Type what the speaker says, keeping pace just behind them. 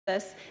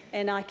this,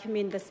 and I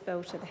commend this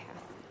bill to the House.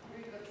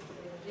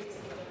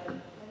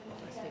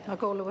 I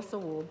call Louisa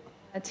Wall.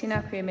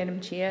 Tēnā koe,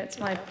 Madam Chair. It's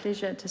my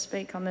pleasure to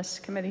speak on this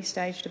committee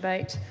stage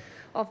debate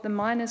of the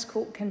Minors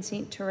Court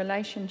Consent to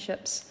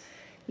Relationships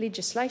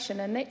legislation,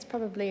 and that's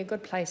probably a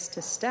good place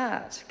to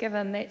start,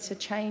 given that's a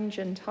change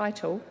in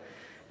title.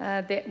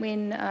 That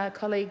when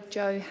colleague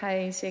Joe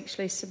Hayes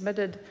actually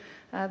submitted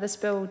this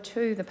bill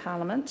to the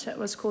Parliament, it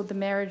was called the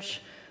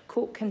Marriage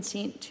Court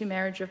Consent to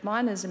Marriage of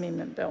Minors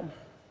Amendment Bill.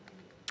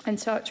 And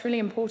so it's really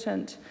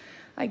important,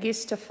 I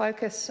guess, to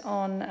focus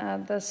on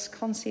this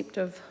concept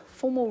of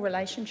formal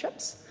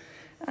relationships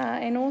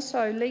and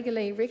also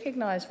legally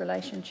recognised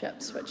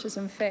relationships, which is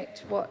in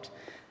fact what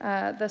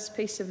this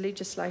piece of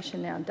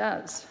legislation now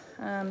does.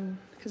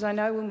 Because I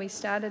know when we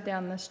started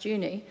down this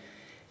journey,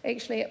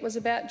 actually it was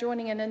about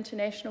joining an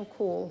international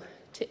call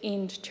to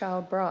end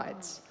child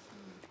brides.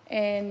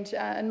 And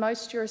in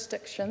most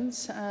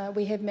jurisdictions,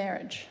 we have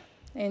marriage.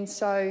 And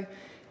so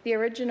the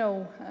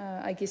original,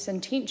 I guess,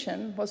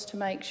 intention was to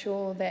make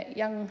sure that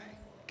young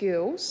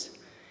girls,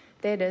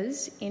 that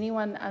is,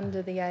 anyone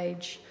under the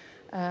age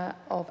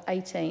of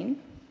 18,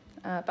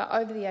 but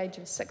over the age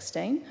of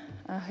 16,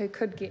 who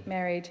could get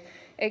married,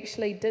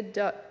 actually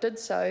did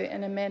so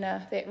in a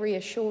manner that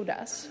reassured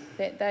us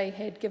that they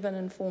had given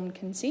informed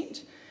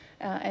consent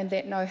and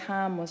that no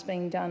harm was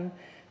being done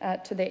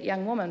to that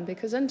young woman.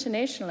 Because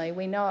internationally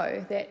we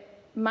know that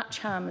much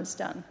harm is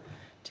done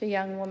to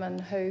young women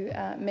who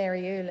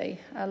marry early.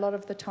 A lot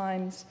of the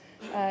times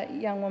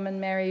young women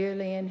marry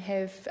early and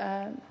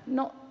have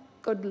not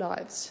good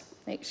lives.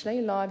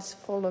 Actually, lives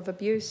full of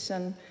abuse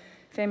and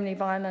family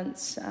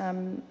violence,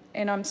 and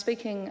I'm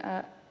speaking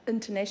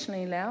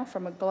internationally now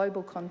from a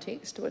global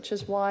context, which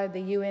is why the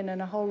UN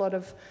and a whole lot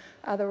of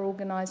other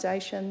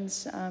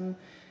organisations,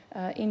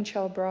 End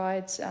Child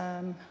Brides,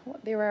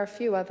 there are a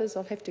few others,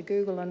 I'll have to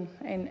Google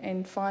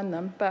and find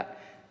them, but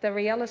the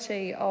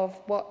reality of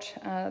what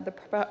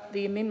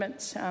the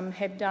amendments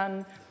have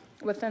done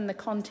within the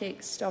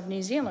context of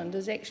New Zealand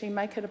is actually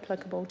make it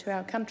applicable to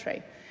our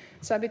country.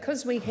 So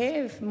because we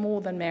have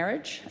more than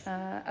marriage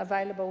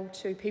available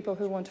to people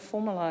who want to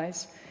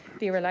formalise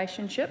their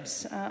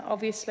relationships,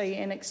 obviously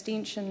an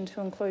extension to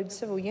include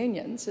civil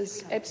unions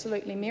is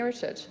absolutely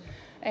merited.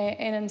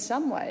 And in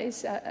some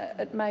ways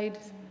it made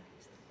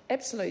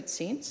absolute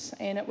sense,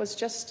 and it was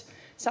just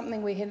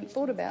something we hadn't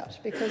thought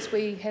about because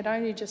we had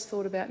only just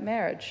thought about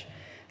marriage.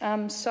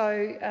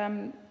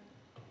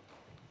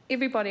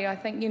 Everybody, I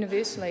think,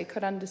 universally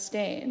could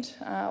understand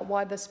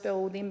why this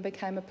bill then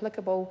became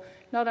applicable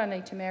not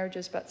only to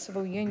marriages but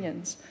civil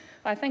unions.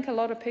 I think a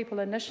lot of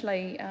people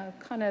initially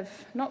kind of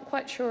not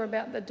quite sure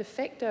about the de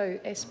facto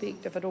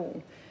aspect of it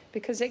all,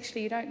 because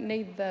actually you don't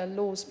need the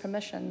law's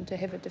permission to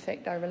have a de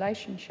facto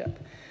relationship.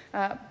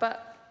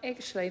 But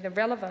actually the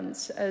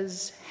relevance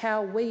is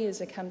how we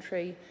as a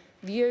country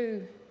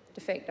view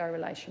de facto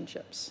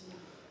relationships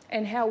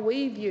and how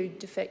we view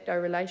de facto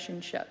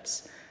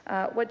relationships.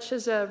 Which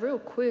is a real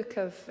quirk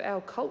of our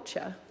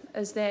culture,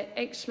 is that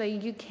actually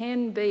you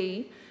can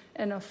be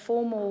in a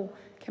formal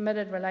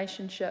committed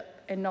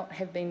relationship and not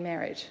have been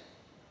married.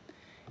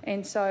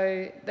 And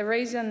so the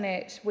reason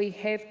that we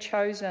have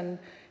chosen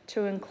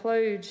to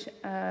include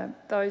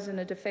those in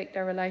a de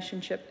facto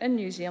relationship in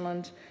New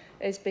Zealand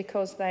is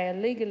because they are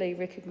legally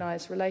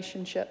recognised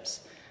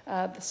relationships.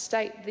 The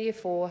state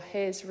therefore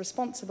has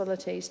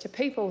responsibilities to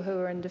people who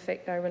are in de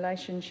facto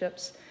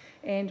relationships.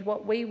 And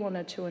what we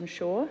wanted to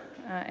ensure,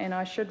 and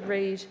I should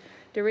read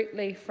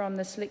directly from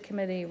the Select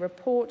Committee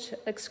report,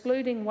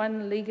 excluding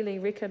one legally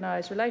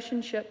recognised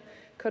relationship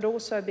could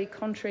also be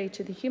contrary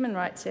to the Human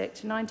Rights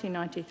Act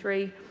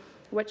 1993,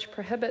 which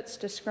prohibits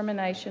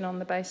discrimination on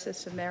the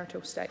basis of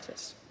marital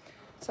status.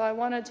 So I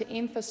wanted to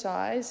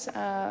emphasise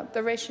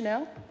the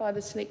rationale by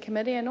the Select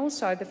Committee and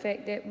also the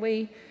fact that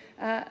we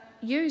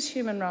use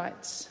human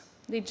rights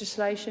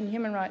legislation,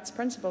 human rights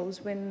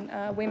principles when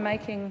we're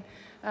making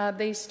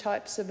these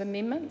types of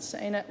amendments,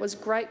 and it was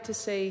great to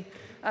see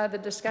the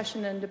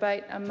discussion and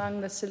debate among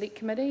the Select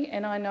Committee.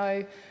 And I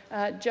know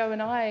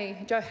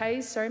Joe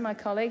Hayes, my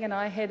colleague, and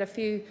I had a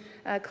few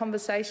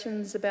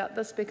conversations about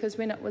this, because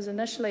when it was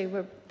initially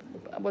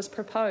was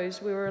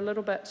proposed, we were a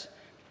little bit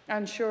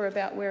unsure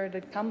about where it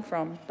had come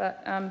from.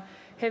 But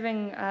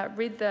having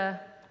read the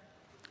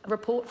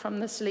report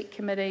from the Select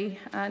Committee,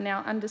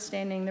 now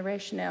understanding the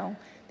rationale,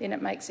 then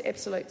it makes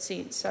absolute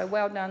sense. So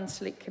well done,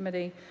 Select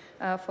Committee,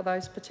 for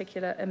those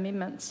particular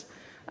amendments.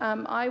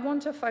 I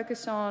want to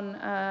focus on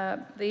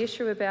the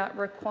issue about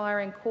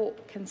requiring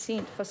court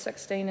consent for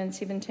 16 and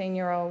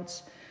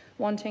 17-year-olds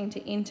wanting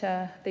to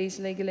enter these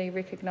legally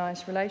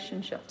recognised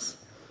relationships.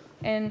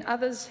 And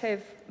others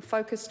have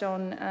focused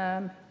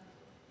on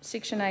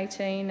Section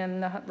 18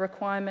 and the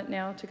requirement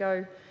now to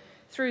go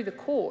through the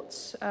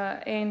courts.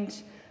 And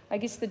I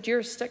guess the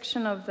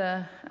jurisdiction of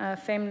the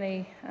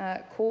family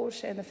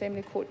court and the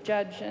family court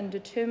judge in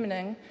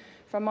determining,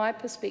 from my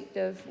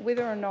perspective,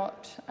 whether or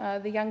not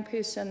the young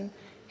person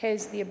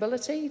has the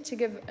ability to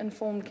give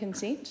informed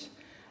consent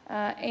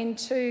and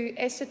to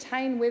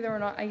ascertain whether or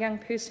not a young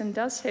person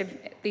does have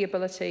the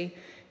ability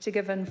to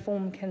give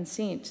informed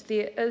consent.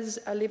 There is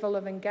a level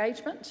of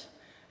engagement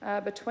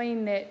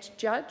between that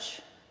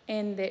judge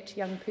and that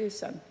young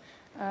person.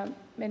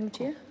 Madam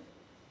Chair?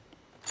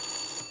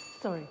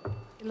 Sorry,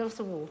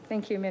 Louisa Wall.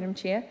 Thank you, Madam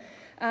Chair.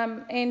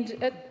 And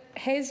it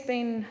has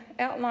been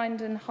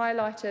outlined and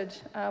highlighted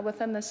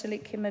within the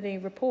Select Committee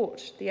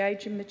report, the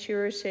age and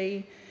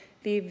maturity,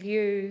 their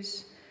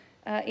views,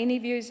 any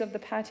views of the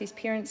parties'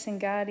 parents and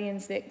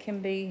guardians that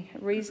can be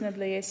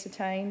reasonably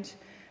ascertained,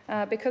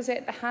 because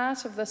at the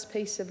heart of this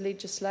piece of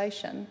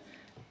legislation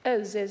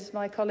is, as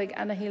my colleague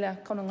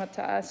Anahila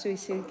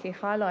Konongata-Asuisuke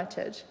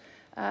highlighted,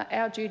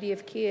 our duty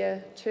of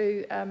care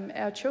to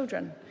our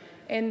children,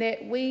 and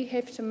that we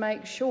have to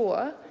make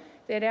sure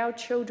that our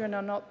children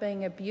are not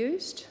being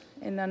abused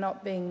and they're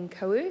not being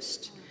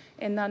coerced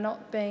and they're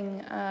not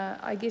being,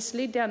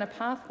 led down a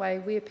pathway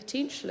where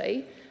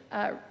potentially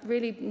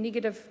really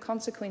negative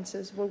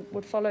consequences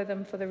would follow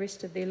them for the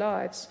rest of their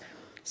lives.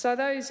 So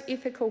those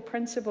ethical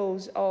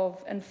principles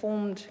of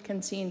informed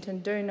consent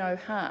and do no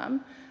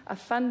harm are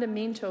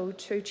fundamental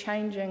to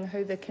changing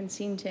who the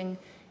consenting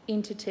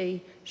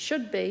entity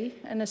should be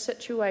in a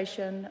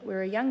situation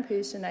where a young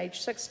person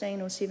aged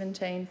 16 or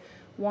 17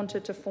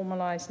 wanted to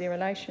formalise their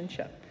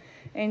relationship.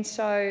 And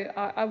so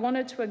I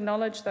wanted to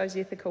acknowledge those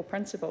ethical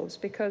principles,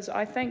 because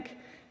I think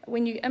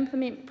when you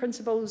implement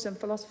principles and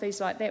philosophies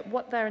like that,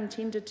 what they're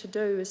intended to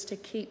do is to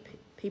keep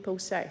people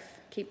safe,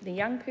 keep the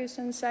young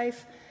person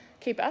safe,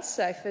 keep us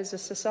safe as a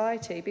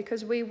society,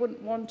 because we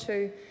wouldn't want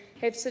to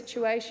have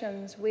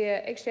situations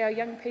where actually our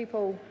young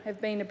people have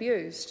been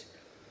abused.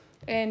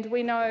 And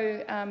we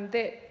know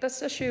that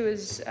this issue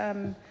is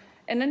an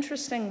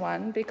interesting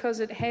one, because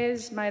it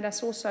has made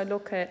us also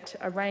look at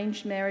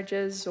arranged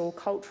marriages or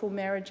cultural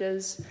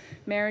marriages,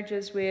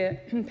 marriages where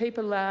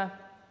people are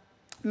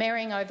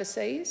marrying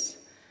overseas,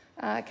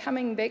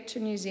 coming back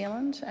to New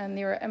Zealand, and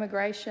there are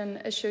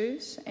immigration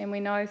issues. And we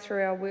know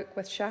through our work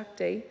with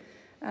Shakti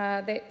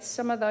that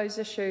some of those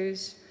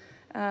issues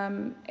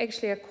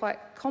actually are quite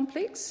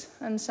complex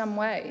in some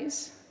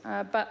ways,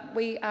 but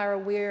we are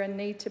aware and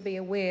need to be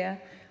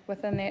aware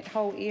within that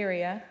whole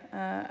area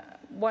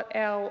what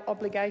our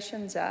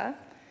obligations are,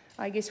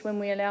 I guess, when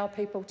we allow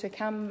people to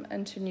come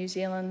into New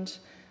Zealand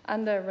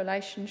under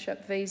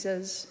relationship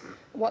visas,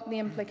 what the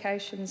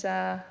implications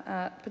are,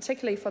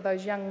 particularly for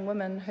those young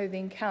women who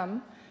then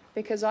come,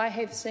 because I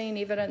have seen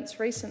evidence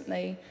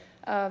recently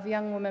of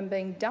young women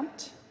being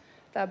dumped.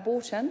 They're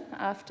brought in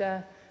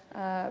after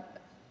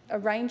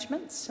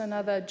arrangements in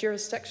other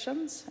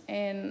jurisdictions,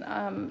 and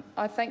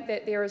I think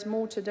that there is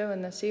more to do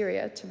in this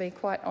area, to be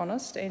quite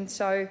honest. And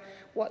so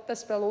what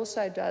this bill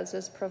also does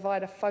is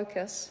provide a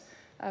focus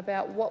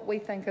about what we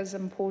think is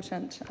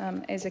important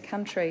as a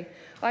country.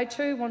 I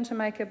too want to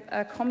make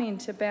a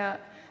comment about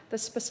the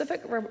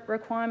specific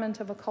requirement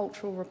of a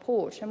cultural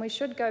report, and we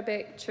should go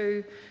back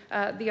to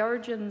the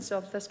origins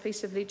of this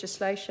piece of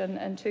legislation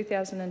in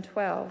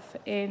 2012,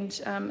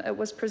 and it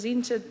was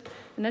presented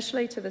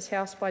initially to this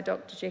House by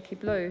Dr Jackie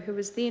Blue, who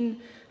was then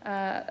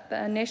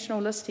a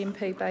National List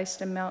MP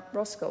based in Mount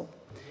Roskill.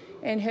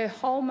 And her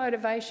whole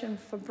motivation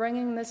for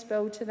bringing this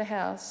bill to the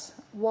House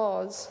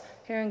was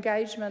her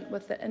engagement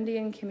with the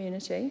Indian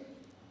community,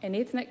 an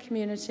ethnic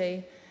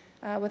community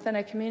within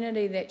a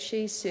community that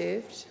she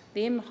served,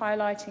 them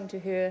highlighting to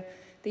her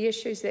the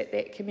issues that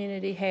that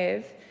community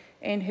have,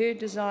 and her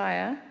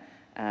desire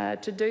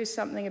to do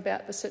something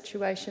about the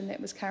situation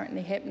that was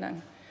currently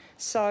happening.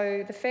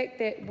 So the fact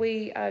that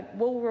we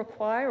will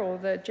require, or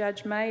the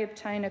judge may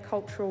obtain, a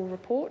cultural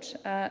report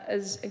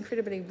is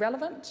incredibly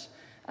relevant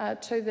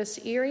to this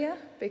area,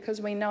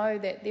 because we know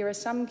that there are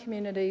some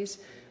communities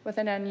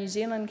within our New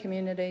Zealand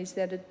communities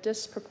that are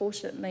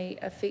disproportionately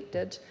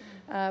affected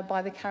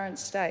by the current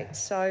state.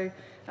 So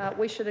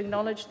we should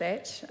acknowledge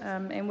that,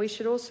 and we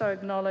should also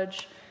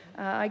acknowledge,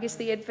 I guess,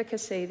 the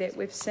advocacy that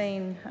we've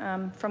seen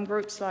from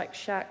groups like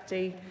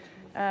Shakti.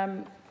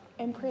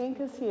 And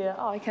Priyanka's here.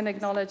 I can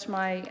acknowledge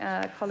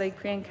my colleague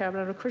Priyanka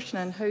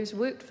Radhakrishnan, who's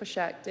worked for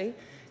Shakti,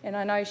 and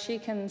I know she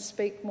can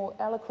speak more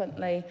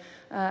eloquently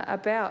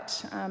about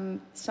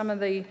some of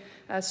the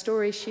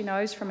stories she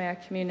knows from our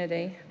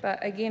community. But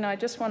again, I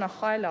just want to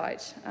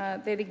highlight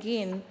that,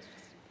 again,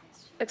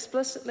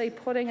 explicitly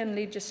putting in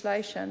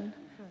legislation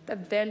the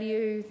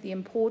value, the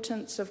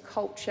importance of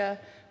culture,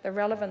 the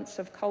relevance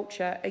of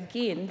culture,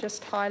 again,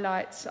 just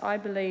highlights, I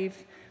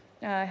believe,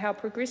 how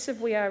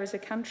progressive we are as a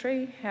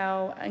country,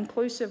 how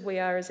inclusive we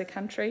are as a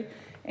country,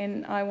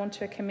 and I want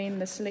to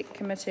commend the Select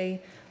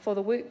Committee for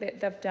the work that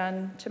they've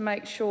done to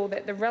make sure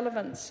that the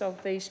relevance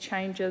of these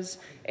changes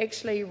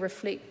actually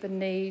reflect the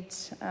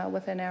needs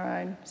within our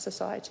own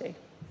society.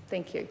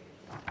 Thank you.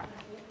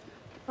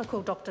 I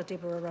call Dr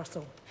Deborah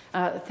Russell.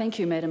 Thank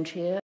you, Madam Chair.